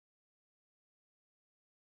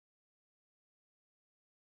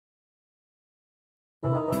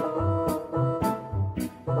Welcome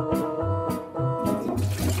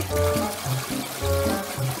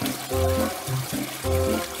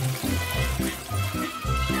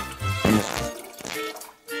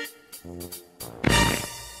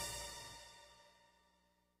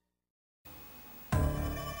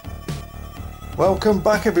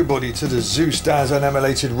back everybody to the Zeusdaz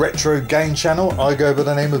Unemulated retro game channel. I go by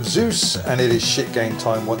the name of Zeus and it is shit game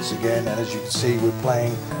time once again, and as you can see we're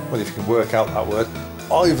playing, well if you can work out that word,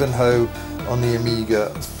 Ivanhoe on the Amiga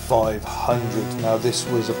 500. Now this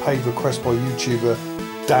was a paid request by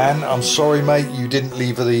YouTuber Dan. I'm sorry mate, you didn't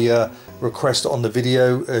leave the request on the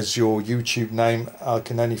video as your YouTube name. I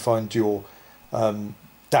can only find your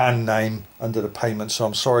Dan name under the payment, so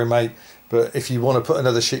I'm sorry mate. But if you want to put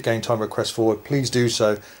another shit game time request forward, please do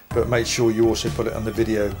so. But make sure you also put it on the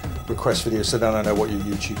video request video, so then I know what your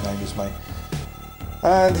YouTube name is, mate.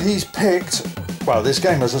 And he's picked, well, this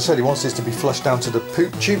game, as I said, he wants this to be flushed down to the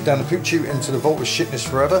poop tube, into the vault of shitness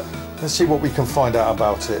forever. Let's see what we can find out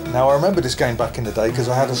about it. Now, I remember this game back in the day because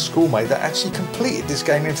I had a schoolmate that actually completed this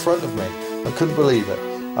game in front of me. I couldn't believe it.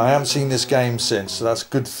 I haven't seen this game since, so that's a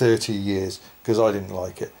good 30 years because I didn't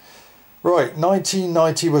like it. Right,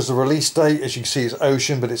 1990 was the release date. As you can see, it's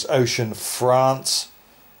Ocean, but it's Ocean France.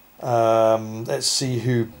 Let's see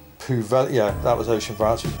who yeah, that was Ocean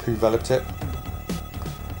France, who poo-veloped it.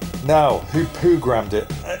 Now, who poo-grammed it?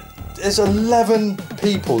 There's 11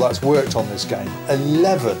 people that's worked on this game.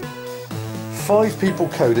 11. 5 people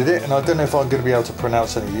coded it, and I don't know if I'm going to be able to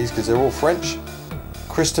pronounce any of these because they're all French.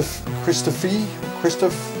 Christophe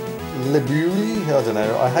Lebuli, I don't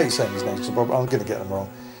know. I hate saying his names because I'm going to get them wrong.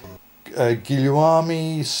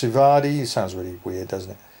 Guilherme Sivadi, sounds really weird,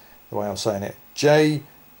 doesn't it? The way I'm saying it.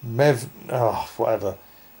 Whatever.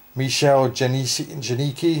 Michel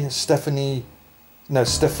Janicki, Stefan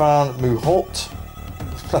Muhot.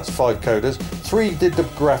 That's 5 coders. 3 did the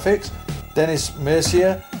graphics. Dennis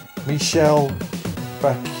Mercier, Michel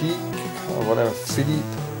Bakik, or whatever, Philippe,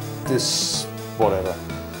 whatever.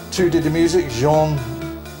 2 did the music, Jean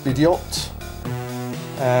Bidiot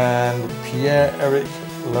and Pierre-Eric,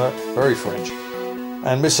 very French,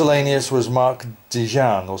 and miscellaneous was Marc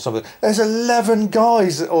Dijan or something. There's 11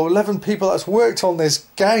 guys or 11 people that's worked on this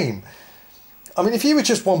game. I mean, if you were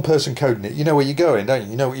just one person coding it, you know where you're going, don't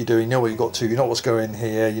you? You know what you're doing, you know where you got to, you know what's going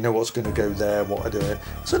here, you know what's going to go there, what I do it.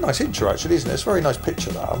 It's a nice intro actually, isn't it? It's a very nice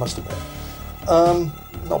picture that, I must admit.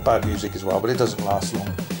 Not bad music as well, but it doesn't last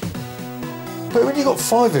long. But when you've got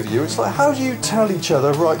 5 of you, it's like, how do you tell each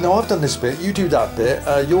other, right, no, I've done this bit, you do that bit,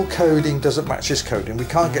 your coding doesn't match this coding, we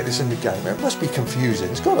can't get this in the game. It must be confusing,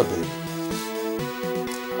 it's got to be.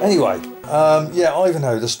 Anyway, yeah,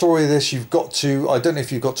 Ivanhoe, the story of this, you've got to, I don't know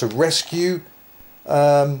if you've got to rescue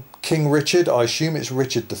King Richard, I assume it's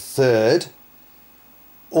Richard III,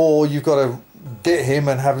 or you've got to get him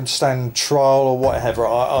and have him stand trial or whatever,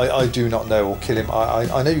 I do not know, or kill him.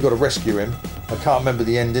 I know you've got to rescue him, I can't remember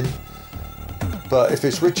the ending. But if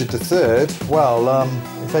it's Richard III, well,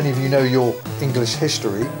 if any of you know your English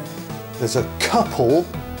history, there's a couple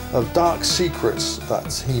of dark secrets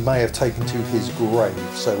that he may have taken to his grave.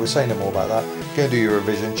 So we'll say no more about that. Go and do your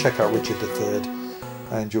revision, check out Richard III,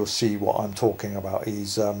 and you'll see what I'm talking about.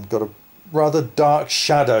 He's got a rather dark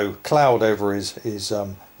shadow cloud over his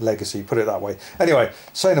legacy, put it that way. Anyway,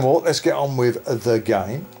 say no more, let's get on with the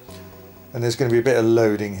game. And there's going to be a bit of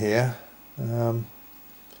loading here.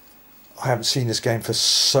 I haven't seen this game for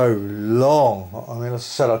so long. I mean, as I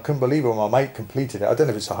said, I couldn't believe it when my mate completed it. I don't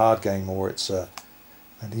know if it's a hard game or it's an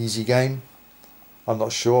easy game. I'm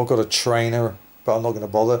not sure. I've got a trainer, but I'm not going to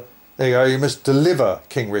bother. There you go. You must deliver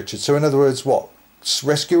King Richard. So in other words, what?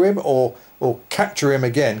 Rescue him or capture him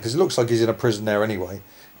again? Because it looks like he's in a prison there anyway.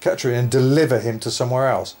 Capture him and deliver him to somewhere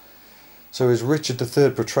else. So is Richard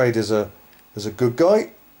III portrayed as a good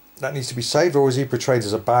guy that needs to be saved, or is he portrayed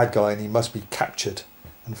as a bad guy and he must be captured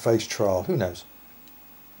and face trial? Who knows?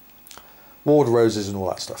 War of the Roses and all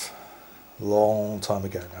that stuff. Long time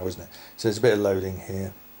ago now, isn't it? So there's a bit of loading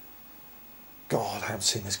here. God, I haven't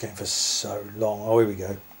seen this game for so long. Oh, here we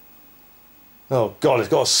go. Oh God, it's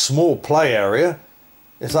got a small play area.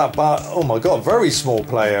 Is that bad? Oh my God, very small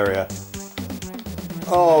play area.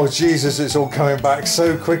 Oh Jesus, it's all coming back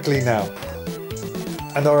so quickly now.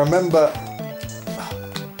 And I remember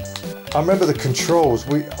the controls,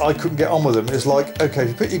 I couldn't get on with them. It's like, okay, if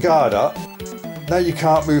you put your guard up, now you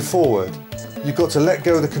can't move forward. You've got to let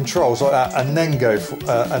go of the controls like that and then go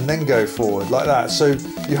forward like that. So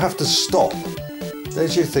you have to stop.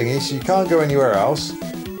 There's your thingy, so you can't go anywhere else.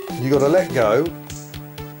 You've got to let go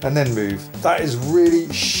and then move. That is really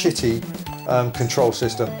shitty control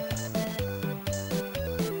system.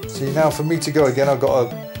 See, now for me to go again, I've got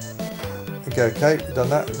to Okay, we've done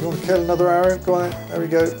that. You want to kill another arrow? Go on then. There we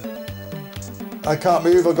go. I can't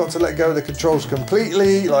move. I've got to let go of the controls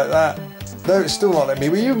completely, like that. No, it's still not letting me.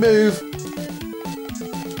 Will you move?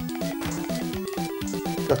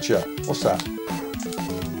 Gotcha. What's that?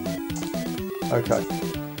 Okay.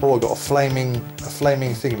 Oh, I've got a flaming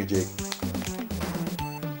thingamajig.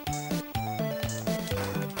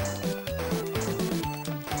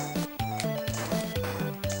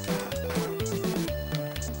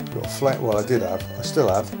 Got a flame. Well, I did have. I still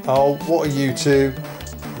have. Oh, what are you two?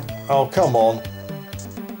 Oh, come on.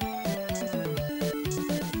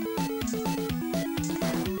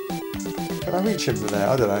 Can I reach him from there?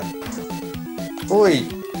 I don't know. Oi!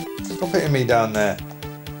 Stop hitting me down there.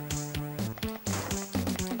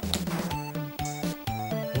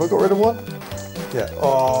 Have I got rid of one? Yeah.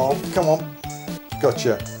 Oh, come on.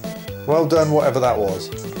 Gotcha. Well done, whatever that was.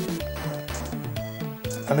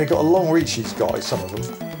 And they got a long reach, these guys, some of them.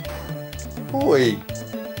 Oi!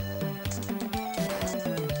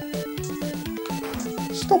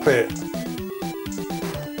 Stop it!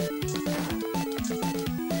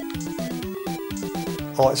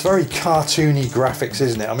 Oh, it's very cartoony graphics,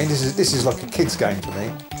 isn't it? I mean, this is like a kid's game to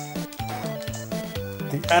me.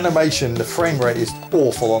 The animation, the frame rate is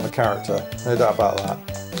awful on the character, no doubt about that.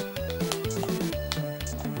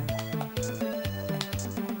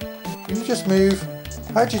 Can you just move?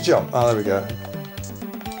 How'd you jump? Oh, there we go.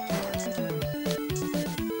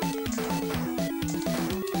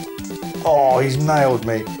 Oh, he's nailed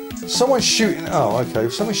me. Someone's shooting. Oh, okay.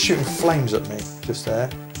 Someone's shooting flames at me just there.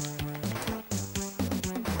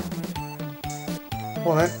 Come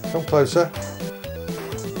on then. Come closer.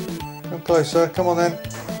 Come closer. Come on then.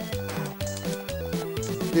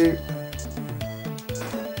 You.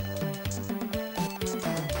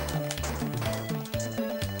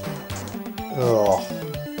 Oh,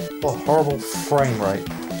 what a horrible frame rate.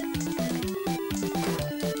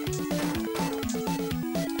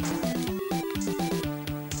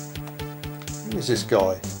 Who is this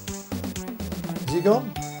guy? Is he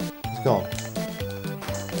gone? He's gone.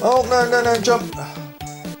 Oh, no, no, no, jump.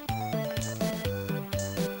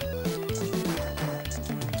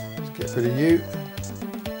 Let's get rid of you.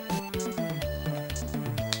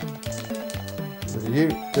 Get rid of you.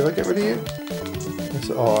 Did I get rid of you? Yes,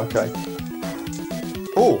 oh, okay.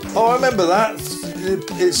 Oh, I remember that.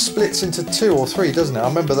 It splits into 2 or 3, doesn't it? I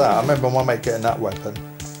remember that. I remember my mate getting that weapon.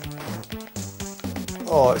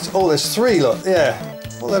 Oh, there's 3, look. Yeah.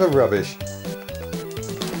 What a load of rubbish.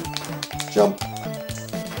 Jump.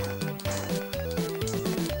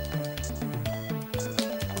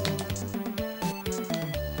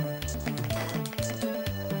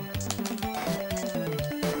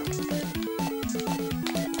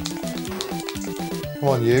 Come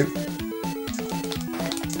on, you.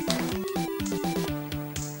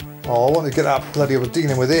 Oh, I want to get that bloody, I was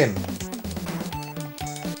dealing with him.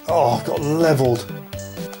 Oh, I got levelled.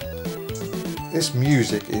 This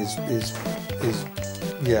music is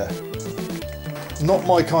yeah, not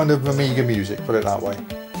my kind of Amiga music, put it that way.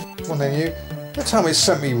 Come on then, you. Don't tell me it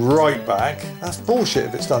sent me right back. That's bullshit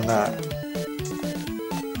if it's done that.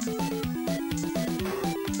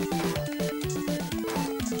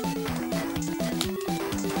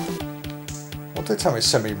 Well, don't tell me it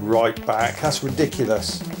sent me right back. That's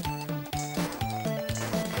ridiculous.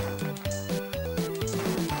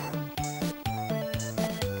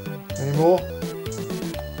 Any more?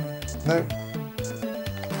 No.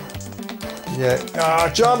 Yeah.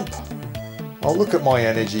 Ah, jump! Oh, look at my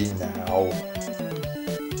energy now.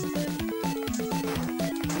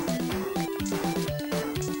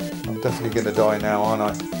 I'm definitely going to die now, aren't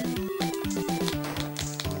I?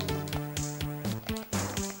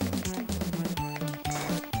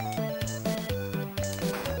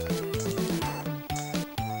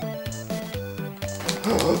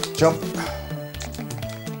 Jump.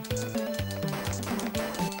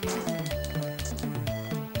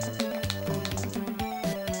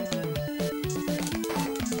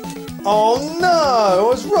 Oh no! I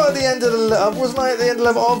was right at the end of the level. Wasn't I at the end of the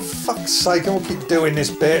level? Oh, fuck's sake, I will keep doing this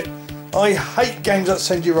bit. I hate games that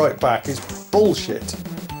send you right back. It's bullshit.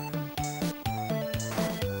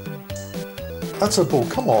 Utter bull.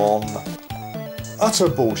 Come on. Utter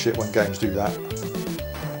bullshit when games do that.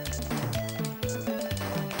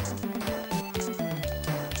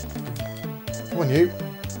 Come on, you.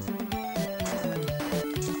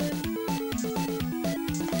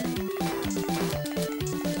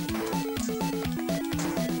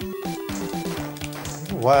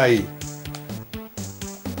 Way.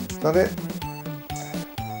 Is that it?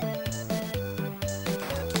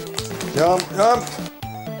 Jump, jump.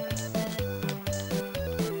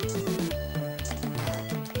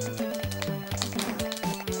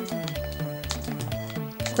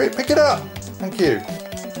 Quick, pick it up. Thank you.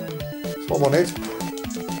 That's what I wanted.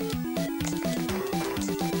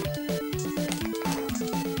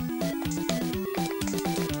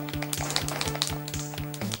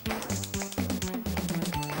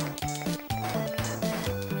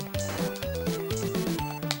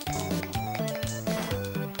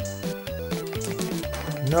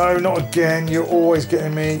 No, not again. You're always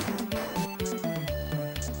getting me.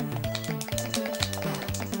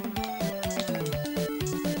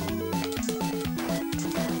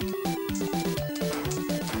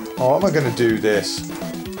 Oh, am I going to do this?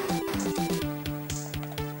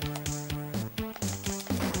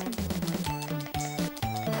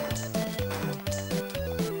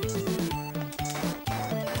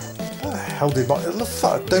 How the hell did my...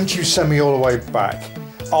 Fuck, don't you send me all the way back.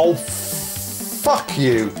 Oh, fuck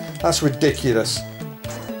you. That's ridiculous.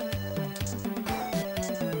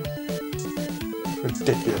 It's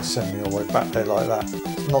ridiculous sending me all the way back there like that.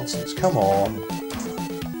 It's nonsense. Come on.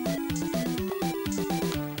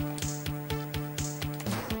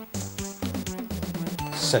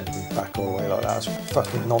 Sending me back all the way like that. That's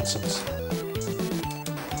fucking nonsense.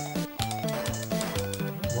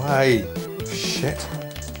 Way. Shit.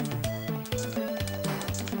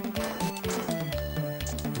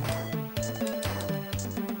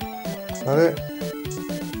 Is that it?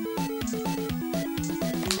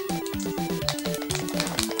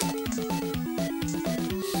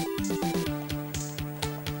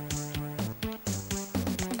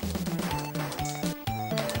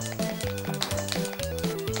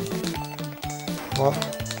 What?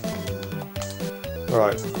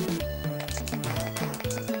 Right.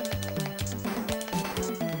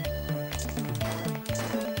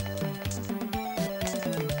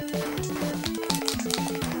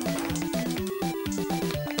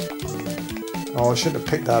 Oh, I shouldn't have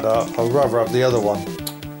picked that up. I'd rather have the other one.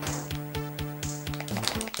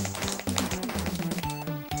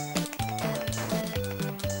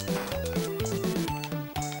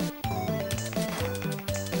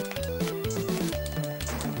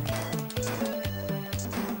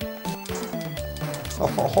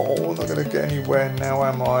 Oh, I'm not going to get anywhere now,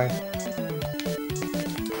 am I?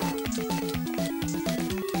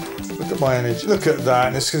 Look at my energy. Look at that.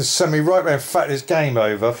 And it's going to send me right there. In fact, it's game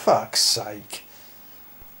over. Fuck's sake.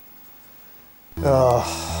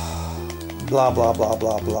 Oh, blah, blah, blah,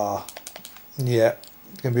 blah, blah. Yeah,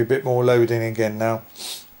 it's going to be a bit more loading again now.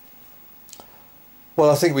 Well,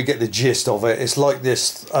 I think we get the gist of it. It's like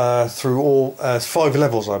this through all 5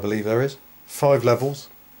 levels, I believe there is. 5 levels.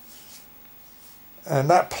 And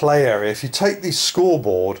that play area, if you take the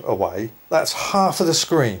scoreboard away, that's half of the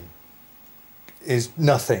screen is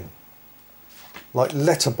nothing. Like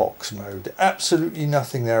letterbox mode, absolutely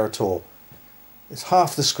nothing there at all. It's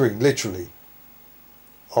half the screen, literally,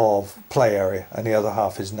 of play area, and the other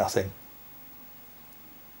half is nothing.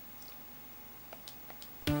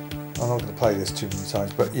 I'm not going to play this too many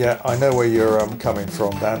times, but yeah, I know where you're coming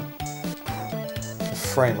from, Dan. The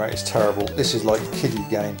frame rate is terrible. This is like a kiddie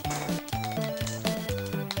game.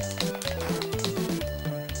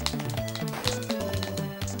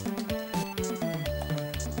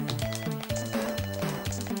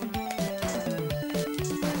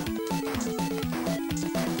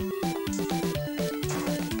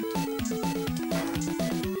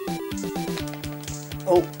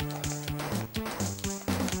 Oh,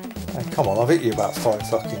 hey, come on, I've hit you about 5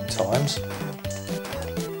 fucking times.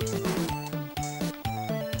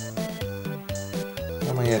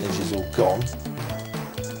 Now my energy's all gone.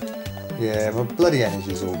 Yeah, my bloody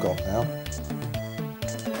energy's all gone now.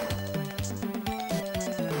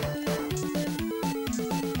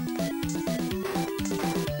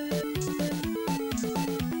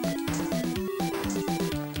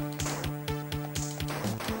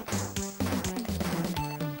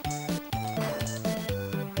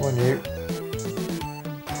 On you.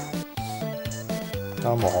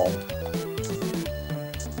 Come on.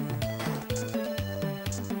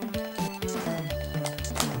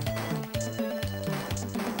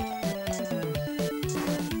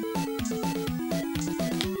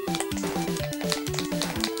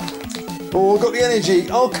 Oh, I got the energy.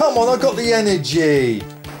 Oh, come on, I got the energy.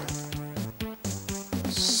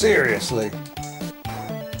 Seriously.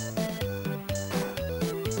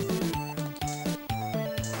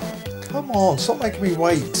 Come on, stop making me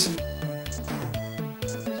wait.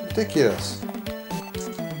 It's ridiculous.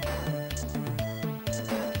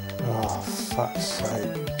 Oh, fuck's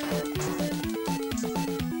sake.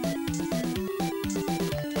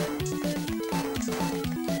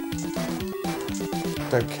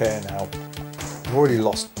 Don't care now. I've already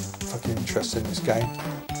lost fucking interest in this game.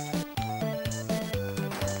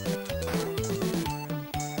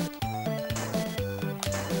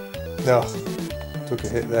 No, took a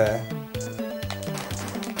hit there.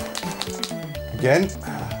 Again.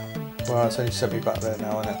 Well, it's only sent me back there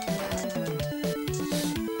now, isn't it?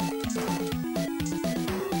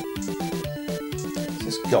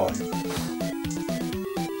 This guy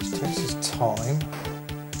just takes his time.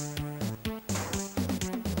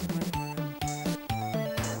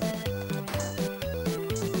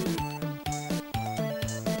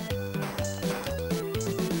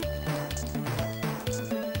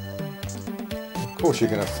 Of course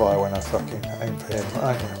you're going to fire when I fucking aim for him,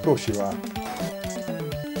 aren't you? Of course you are.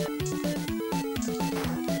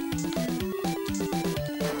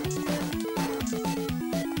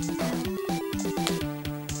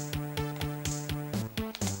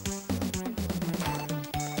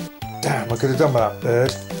 Damn, I could have done with that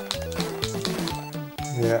bird.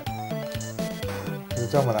 Yeah. Could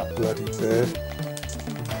have done with that bloody bird.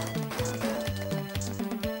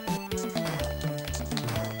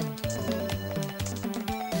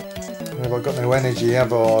 Have I got no energy,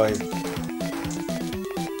 have I?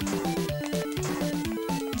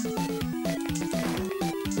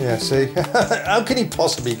 Yeah, see? How can he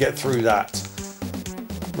possibly get through that?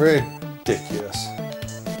 Ridiculous.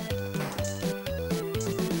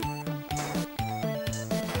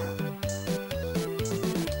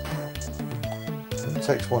 It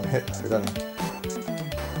takes one hit though, doesn't it?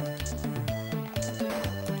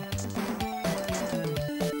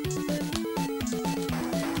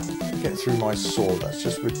 Get through my sword, that's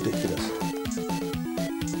just ridiculous.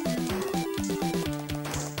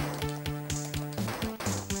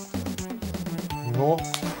 More?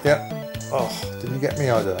 Yep. Oh, did he get me?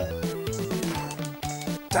 I don't know.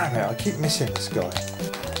 Damn it, I keep missing this guy.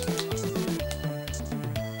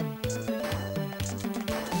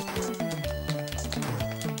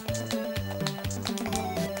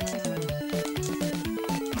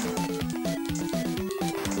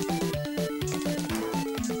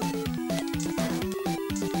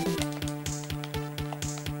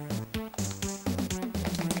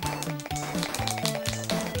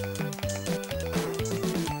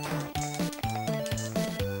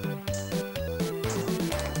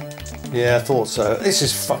 Yeah, I thought so. This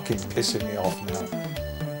is fucking pissing me off now.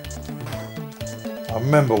 I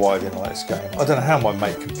remember why I didn't like this game. I don't know how my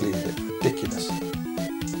mate completed it. Ridiculous.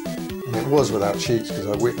 And it was without cheats because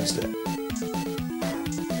I witnessed it.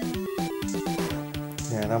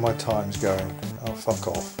 Yeah, now my time's going. Oh, fuck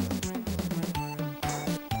off.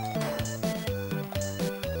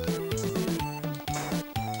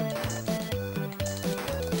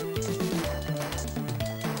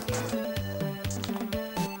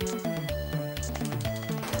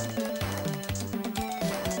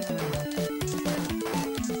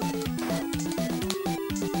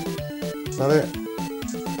 Is that it?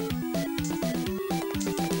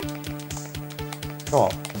 Come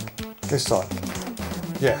on. This time.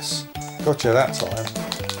 Yes. Gotcha that time.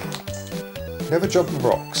 Never jump the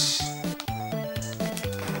rocks.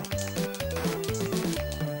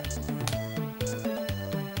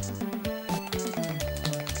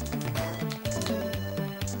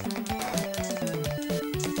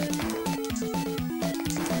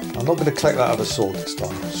 I'm not going to collect that other sword this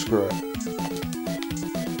time. Screw it.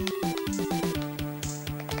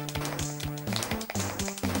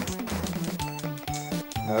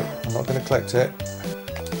 No, I'm not going to collect it.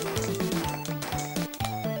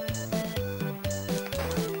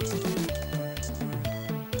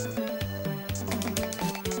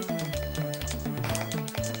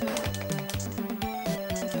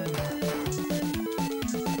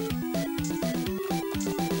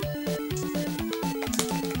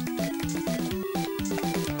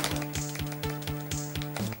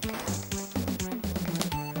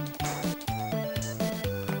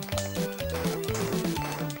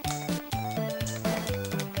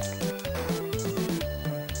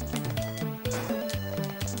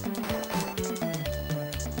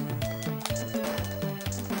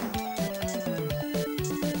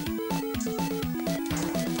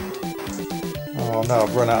 Oh no,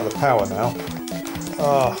 I've run out of the power now.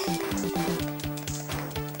 Oh,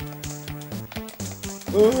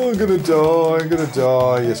 I'm gonna die, I'm gonna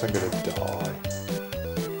die. Yes, I'm gonna die.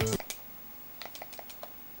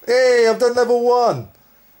 Hey, I've done level 1.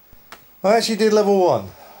 I actually did level 1.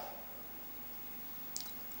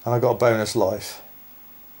 And I got a bonus life.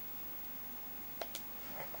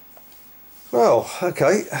 Well,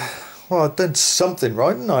 okay. Well, I've done something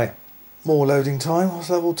right, didn't I? More loading time.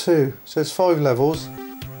 What's level 2? So it's 5 levels.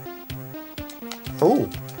 Oh,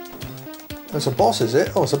 it's a boss, is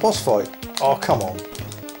it? Oh, it's a boss fight. Oh, come on.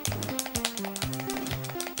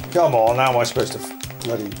 Come on, how am I supposed to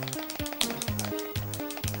bloody...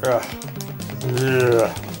 Ugh.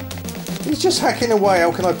 Ugh. he's just hacking away.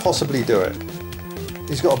 How can I possibly do it?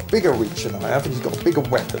 He's got a bigger reach than I have, and he's got a bigger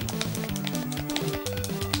weapon.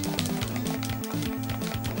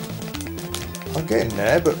 I'm getting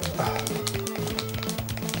there, but...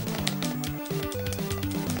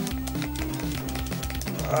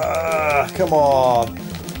 come on.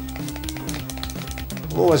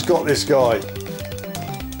 I've almost got this guy.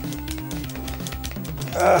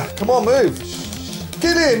 Come on, move.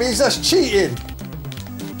 Get him, that's cheating.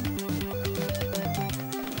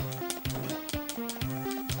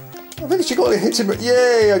 I've actually got to hit him.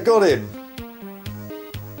 Yay, I got him.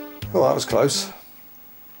 Oh, that was close.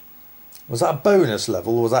 Was that a bonus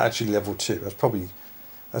level, or was that actually level 2? That's probably,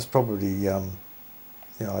 you know,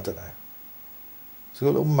 I don't know. So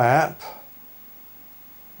we've got a little map.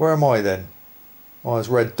 Where am I then? Oh, there's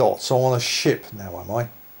red dots. So I'm on a ship now, am I?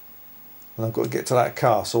 And I've got to get to that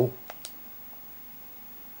castle.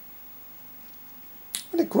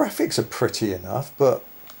 Well, the graphics are pretty enough, but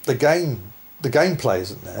the gameplay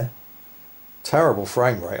isn't there. Terrible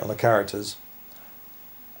frame rate on the characters.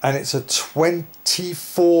 And it's a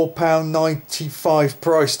 £24.95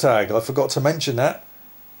 price tag. I forgot to mention that.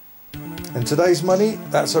 In today's money,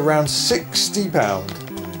 that's around £60.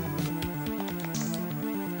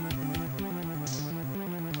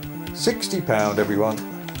 £60, everyone.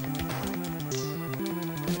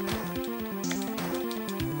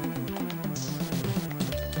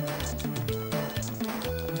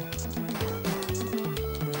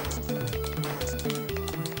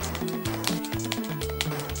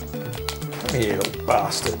 Come here, little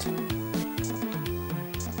bastard.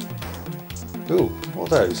 Ooh,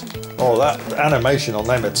 what are those? Oh, that animation on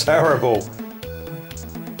them are terrible.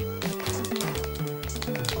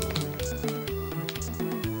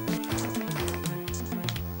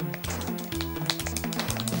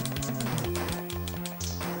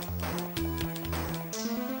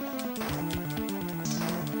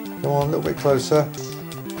 Come on, a little bit closer.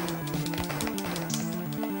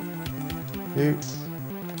 You.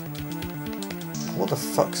 What the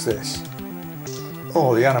fuck's this?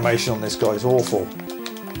 Oh, the animation on this guy is awful.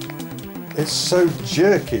 It's so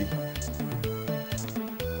jerky.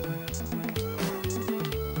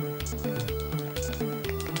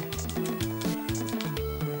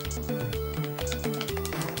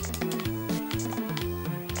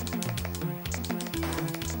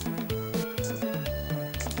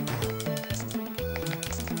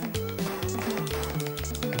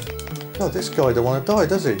 God, this guy don't want to die,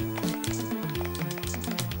 does he?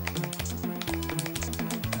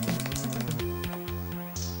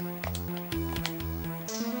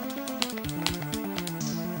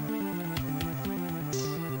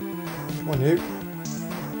 Come on, you.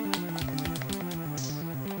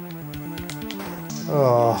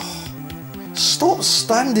 Oh, stop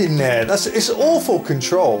standing there. It's awful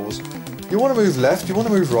controls. You want to move left, you want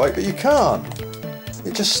to move right, but you can't.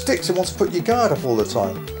 It just sticks and wants to put your guard up all the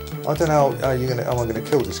time. I don't know how I'm going to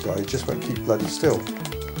kill this guy. He just won't keep bloody still.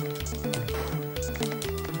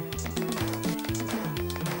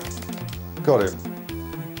 Got him.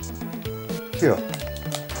 Cure.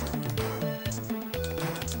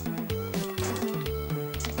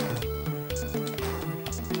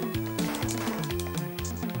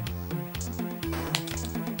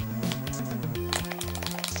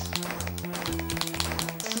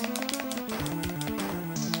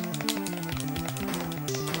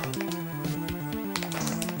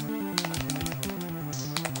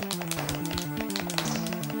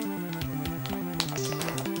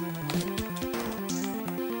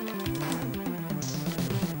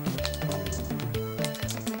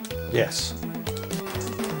 Yes.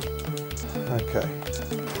 Okay.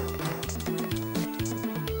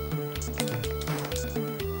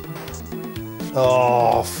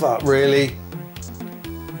 Oh, fuck, really?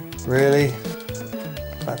 Really?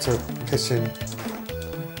 That's a pissing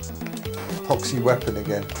epoxy weapon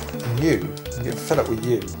again. And you? I'm getting fed up with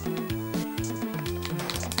you.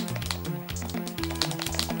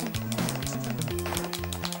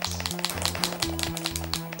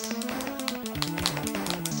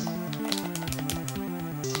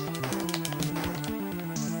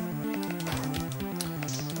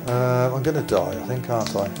 I'm going to die, I think,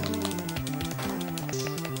 aren't I?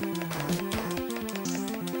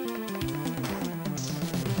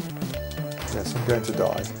 Yes, I'm going to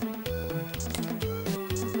die.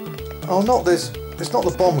 Oh, not this. It's not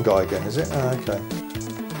the bomb guy again, is it? Oh, okay.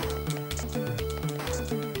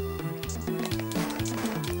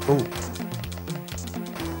 Ooh.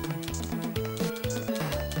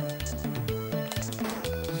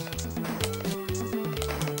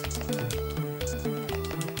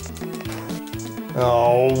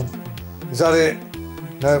 Oh, is that it?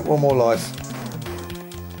 No, one more life.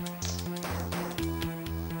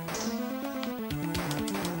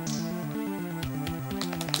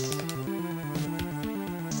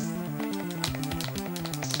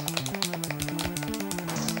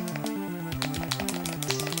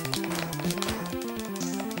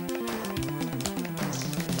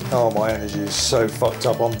 Oh, my energy is so fucked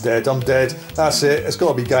up. I'm dead. I'm dead. That's it. It's got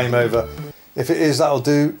to be game over. If it is, that'll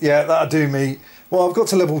do. Yeah, that'll do me. Well, I've got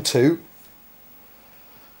to level 2.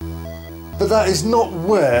 But that is not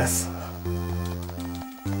worth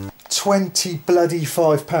 20 bloody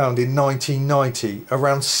 £5 in 1990.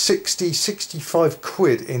 Around 60, 65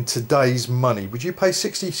 quid in today's money. Would you pay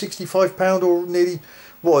 60, 65 pound or nearly,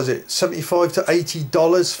 what is it, 75 to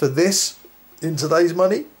 $80 for this in today's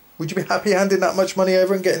money? Would you be happy handing that much money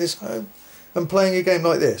over and getting this home and playing a game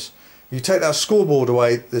like this? You take that scoreboard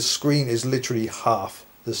away, the screen is literally half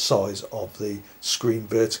the size of the screen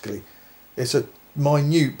vertically. It's a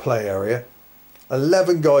minute play area.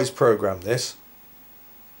 11 guys programmed this.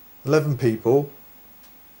 11 people.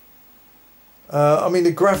 I mean,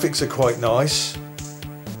 the graphics are quite nice,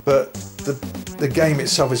 but the game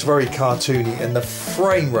itself is very cartoony and the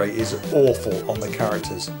frame rate is awful on the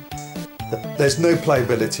characters. There's no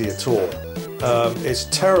playability at all. It's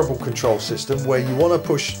a terrible control system where you want to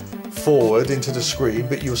push forward into the screen,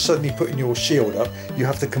 but you're suddenly putting your shield up. You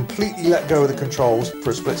have to completely let go of the controls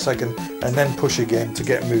for a split second and then push again to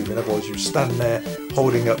get moving. Otherwise you stand there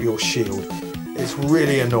holding up your shield. It's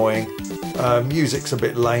really annoying. Music's a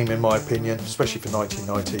bit lame in my opinion, especially for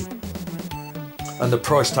 1990. And the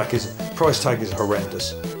price tag is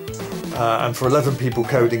horrendous. And for 11 people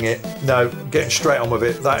coding it, no, getting straight on with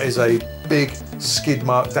it. That is a big skid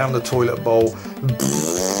mark down the toilet bowl.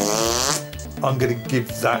 I'm going to give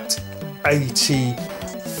that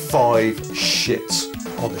 85 shits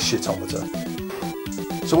on the shitometer.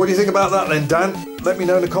 So what do you think about that then, Dan? Let me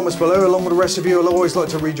know in the comments below, along with the rest of you. I'll always like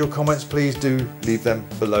to read your comments. Please do leave them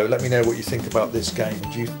below. Let me know what you think about this game.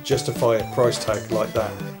 Do you justify a price tag like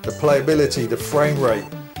that? The playability, the frame rate,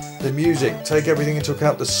 the music, take everything into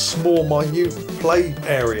account, the small, minute play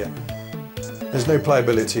area. There's no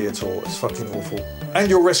playability at all. It's fucking awful. And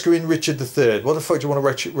you're rescuing Richard III. What the fuck do you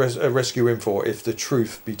want to rescue him for, if the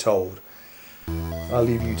truth be told? I'll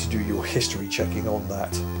leave you to do your history checking on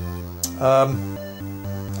that.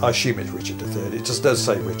 I assume it's Richard III. It just does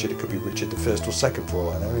say Richard. It could be Richard I or II for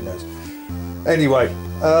all I know. Who knows? Anyway,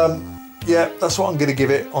 yeah, that's what I'm going to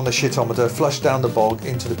give it on the shitometer. Flush down the bog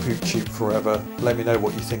into the poop tube forever. Let me know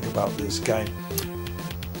what you think about this game.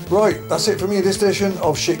 Right, that's it for me this edition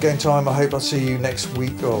of Shit Game Time. I hope I'll see you next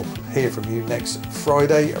week, or hear from you next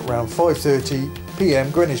Friday around 5:30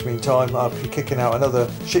 PM Greenwich Mean Time. I'll be kicking out another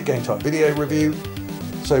Shit Game Time video review.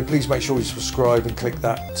 So please make sure you subscribe and click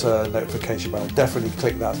that notification bell. Definitely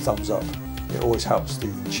click that thumbs up. It always helps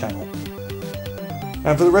the channel.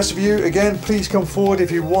 And for the rest of you, again, please come forward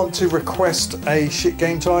if you want to request a Shit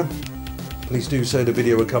Game Time. Please do so. The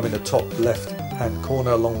video will come in the top left hand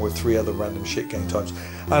corner along with 3 other random Shit Game Times.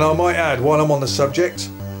 And I might add, while I'm on the subject,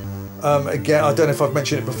 again, I don't know if I've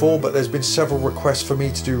mentioned it before, but there's been several requests for me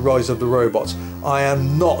to do Rise of the Robots. I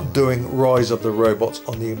am not doing Rise of the Robots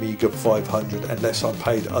on the Amiga 500 unless I'm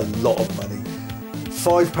paid a lot of money.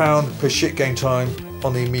 £5 per Shit Game Time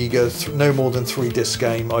on the Amiga, no more than 3 disc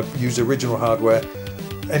game. I use original hardware.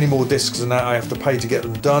 Any more discs than that I have to pay to get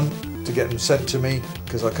them done, to get them sent to me,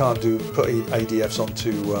 because I can't put ADFs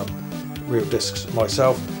onto real discs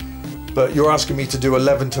myself. But you're asking me to do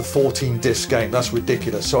 11 to 14 disc game. That's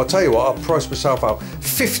ridiculous. So I'll tell you what, I'll price myself out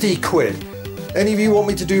 50 quid. Any of you want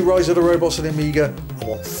me to do Rise of the Robots on Amiga? I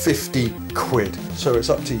want 50 quid. So it's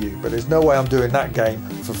up to you. But there's no way I'm doing that game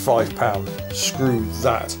for £5. Screw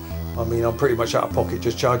that. I mean, I'm pretty much out of pocket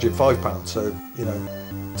just charging £5. So, you know,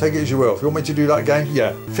 take it as you will. If you want me to do that game,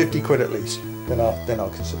 yeah, 50 quid at least. Then I'll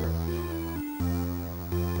consider it.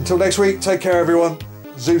 Until next week, take care everyone.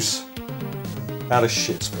 Zeus out of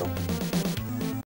Shitsville.